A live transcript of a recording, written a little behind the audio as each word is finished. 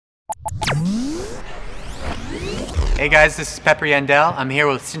Hey guys, this is Pepper Yandell. I'm here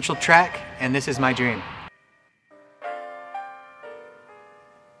with Central Track, and this is my dream.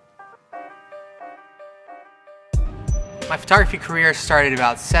 My photography career started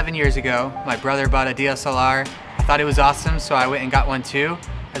about 7 years ago. My brother bought a DSLR. I thought it was awesome, so I went and got one too.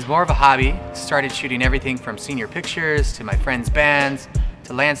 As more of a hobby, started shooting everything from senior pictures to my friends' bands,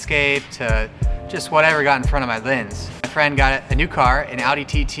 to landscape, to just whatever got in front of my lens. My friend got a new car, an Audi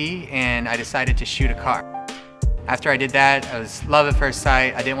TT, and I decided to shoot a car. After I did that, I was love at first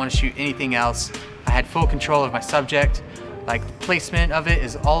sight. I didn't want to shoot anything else. I had full control of my subject. Like, the placement of it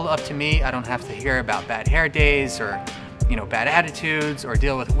is all up to me. I don't have to hear about bad hair days or bad attitudes or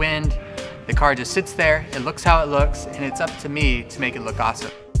deal with wind. The car just sits there, it looks how it looks, and it's up to me to make it look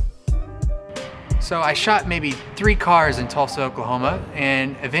awesome. So I shot maybe 3 cars in Tulsa, Oklahoma,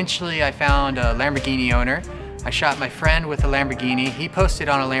 and eventually I found a Lamborghini owner. I shot my friend with a Lamborghini. He posted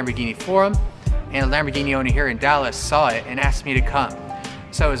on a Lamborghini forum, and a Lamborghini owner here in Dallas saw it and asked me to come.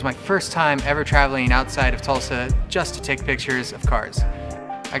 So it was my first time ever traveling outside of Tulsa just to take pictures of cars.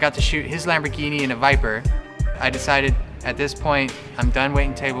 I got to shoot his Lamborghini in a Viper. I decided at this point, I'm done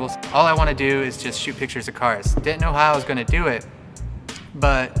waiting tables. All I want to do is just shoot pictures of cars. Didn't know how I was going to do it,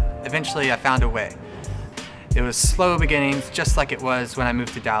 but eventually I found a way. It was slow beginnings, just like it was when I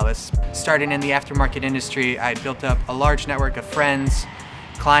moved to Dallas. Starting in the aftermarket industry, I built up a large network of friends,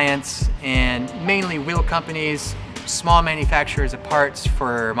 clients, and mainly wheel companies, small manufacturers of parts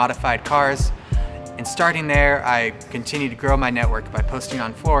for modified cars. And starting there, I continued to grow my network by posting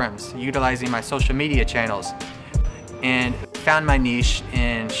on forums, utilizing my social media channels, and found my niche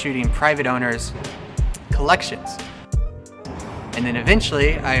in shooting private owners' collections. And then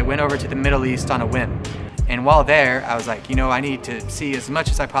eventually, I went over to the Middle East on a whim. And while there, I was like, I need to see as much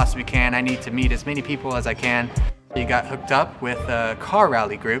as I possibly can. I need to meet as many people as I can. I got hooked up with a car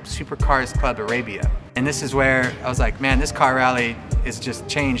rally group, Supercars Club Arabia. And this is where I was like, man, this car rally has just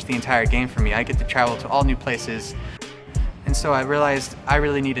changed the entire game for me. I get to travel to all new places. And so I realized I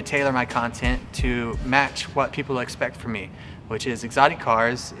really need to tailor my content to match what people expect from me, which is exotic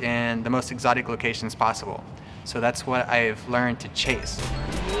cars and the most exotic locations possible. So that's what I've learned to chase.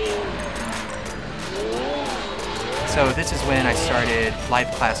 So this is when I started Live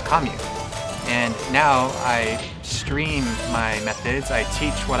Class Commune. And now I stream my methods. I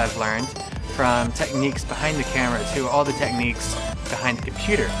teach what I've learned, from techniques behind the camera to all the techniques behind the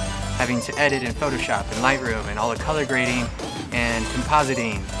computer, having to edit in Photoshop and Lightroom and all the color grading and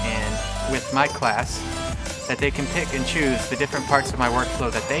compositing, and with my class that they can pick and choose the different parts of my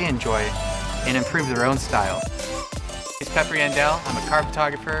workflow that they enjoy and improve their own style. It's Pepper Yandell. I'm a car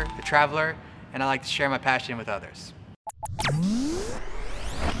photographer, a traveler, and I like to share my passion with others.